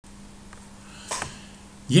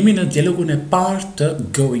Jemi në dialogun e parë të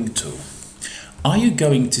going to. Are you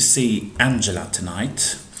going to see Angela tonight?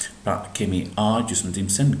 Pra, kemi are,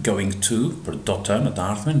 gjysmëndimësen, going to, për do të në të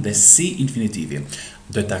ardhmen, dhe see infinitivi.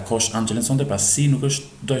 Do e takosh Angela sonde, pra see nuk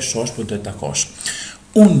është do e shosh, për do e takosh.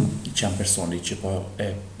 Unë që jam personi që po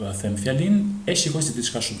e them fjalin, e shikoj si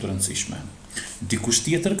diçka shumë të rëndësishme. Dikush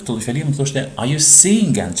tjetër, këtë fjalin më thoshte, are you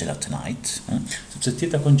seeing Angela tonight? Sepse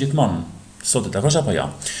ti takon gjithmonë. Sot e takosh apo jo?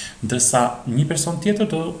 Ndërsa një person tjetër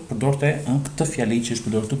do përdorte këtë fjali që është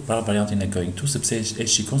përdorur këtu para variantin e going to, sepse e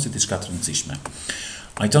shikon si diçka të rëndësishme.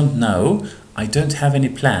 I don't know, I don't have any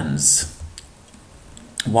plans.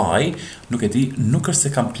 Why? Nuk e di, nuk është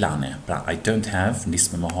se kam plane. Pra, I don't have,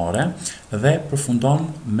 nisë me mohore, dhe përfundon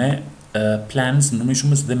me plans në numër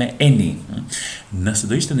shumës dhe me any. Nëse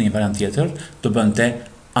do ishte në një variant tjetër, do bënte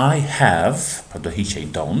I have, pra do hiqe I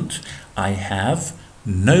don't, I have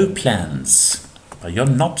no plans. Pa jo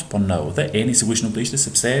not, po no. Dhe any sigurisht nuk do ishte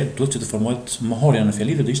sepse duhet që të formohet mohorja në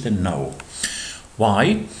fjali dhe do ishte no.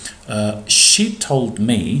 Why? She told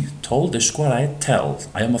me, told e shkuara e tell,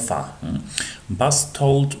 ajo më tha. Mbas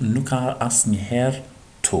told nuk ka asnjëherë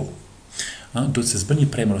to. Duhet se s'bën një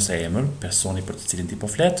premër ose emër, personi për të cilin ti po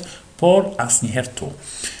flet, por asnjëherë to.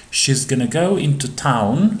 She's gonna go into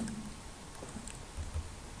town.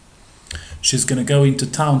 She's going to go into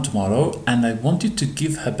town tomorrow and I wanted to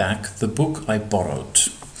give her back the book I borrowed.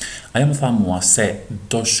 Ajo më tha mua se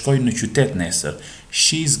do shkoj në qytet nesër.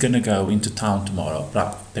 She's going to go into town tomorrow. Pra,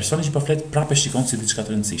 personi që po flet prapë shikon si diçka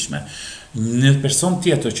të rëndësishme. Një person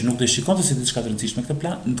tjetër që nuk do shikon si diçka të rëndësishme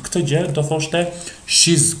këtë gjë do thoshte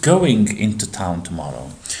she's going into town tomorrow.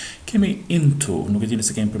 Kemi into, nuk e di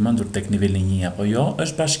nëse kemi përmendur tek niveli 1 apo jo,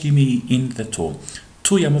 është bashkimi I in dhe to.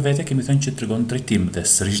 Tu jam vete kemi thënë që tregon drejtim dhe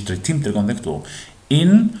sërish drejtim tregon dhe këtu.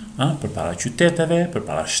 In, përpara qyteteve,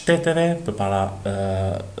 përpara shteteve, përpara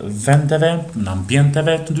vendeve, në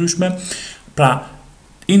ambienteve të ndryshme. Pra,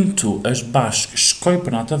 into është bashk shkoj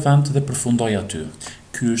për në atë vend dhe përfundoj aty.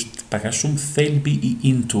 Ky është pak a shumë thelbi I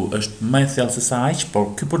into, është më e thellë se sa aq,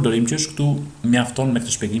 por ky përdorim që është këtu mjafton me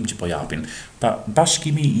këtë shpjegim që po japin. Pra,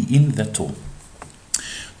 bashkimi I in dhe to.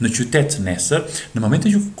 Në qytet nesër, në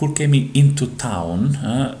momentin kur kemi into town,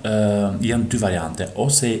 janë dy variante,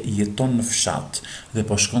 ose jeton në fshat dhe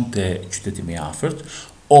po shkon te qyteti më I afërt,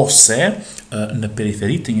 ose në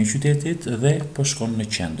periferi të një qytetit dhe po shkon në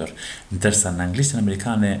qendër. Ndërsa në anglishtën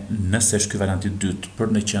amerikane, nëse është ky varianti I dytë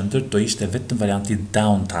për në qendër, do ishte vetëm varianti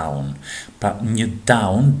downtown. Pra një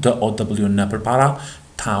down, D-O-W-N përpara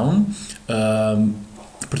town,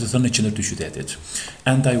 për të thënë në qendër të qytetit.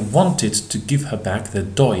 And I wanted to give her back dhe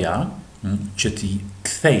doja që ti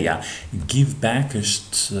ktheja. Give back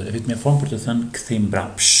është vetëm formë për të thënë kthej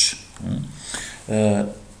mbrapsh.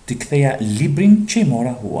 Ti ktheja librin që I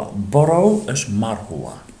mora hua. Borrow është marr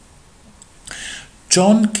hua.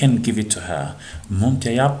 John can give it to her. Mund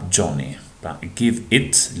t'ja jap Johnny. Pra, give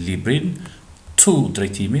it, librin, to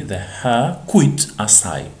drejtimi dhe her, kujt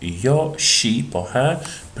asaj. Jo she, po her,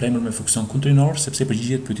 premër me funksion kundrinor, sepse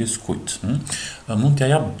përgjigjet pyetjes kujt. Mund t'ja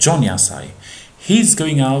jap Johnny asaj. He's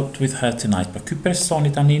going out with her tonight. Pa ky personi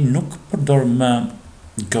tani nuk përdor më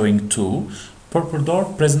going to, por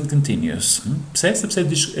përdor present continuous. Pse? Sepse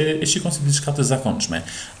e shikon si diçka të zakonshme.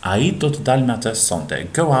 Ai do të dalë me atë sonte.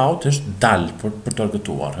 Go out është dal për të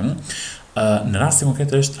argëtuar. Në rastin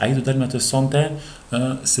konkret është ai do të dalë me atë sonte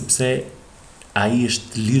sepse ai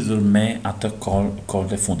është lidhur me atë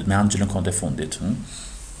kohën e fundit, me Angelën kohën e fundit.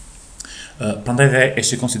 Prandaj dhe e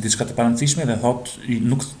shikon si diçka të parëndësishme dhe thot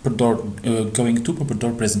nuk përdor going to, por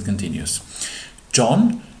përdor present continuous.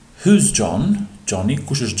 John, who's John? Johnny,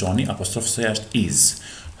 kush është Johnny? Apostrofësoja është is.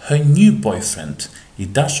 Her new boyfriend, I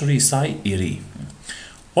dashuri I saj I ri.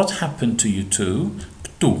 What happened to you two?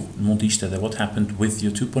 Këtu mund të ishte edhe what happened with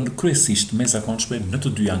you two, por kryesisht me zakonshme në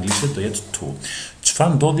të dy anglisht do jetë to.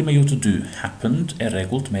 Çfarë ndodhi me ju të dy? Happened e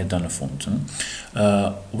rregullt me d në fund.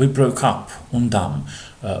 We broke up, u ndam.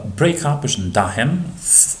 Break up është ndahem,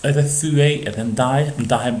 edhe thyej, edhe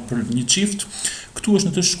ndahem për një çift. Këtu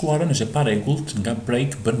është në të shkuarën, është e pa rregullt, nga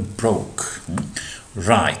break bën broke.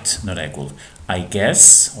 Right, në rregull. I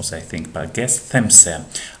guess, ose I think, but I guess, them se.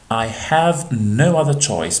 I have no other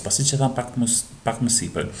choice, pasi që tham pak më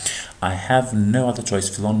sipër. I have no other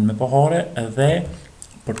choice, fillon me pohore dhe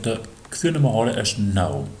për të kthyer në mohore është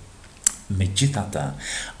no. Megjithatë,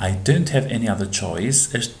 I don't have any other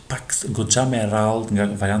choice është pak goxha më rrallë nga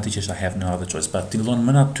varianti që është I have no other choice. Pra tingëllon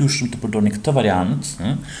më natyrshëm të përdorni këtë variant,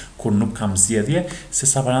 kur nuk kam zgjedhje,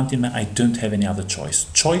 se sa variantin me I don't have any other choice.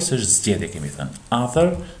 Choice është zgjedhje, kemi thënë.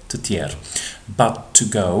 Other të tjerë. But to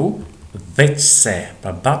go, veç se.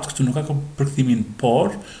 Pra but këtu nuk ka përkthimin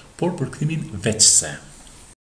por përkthimin veç se.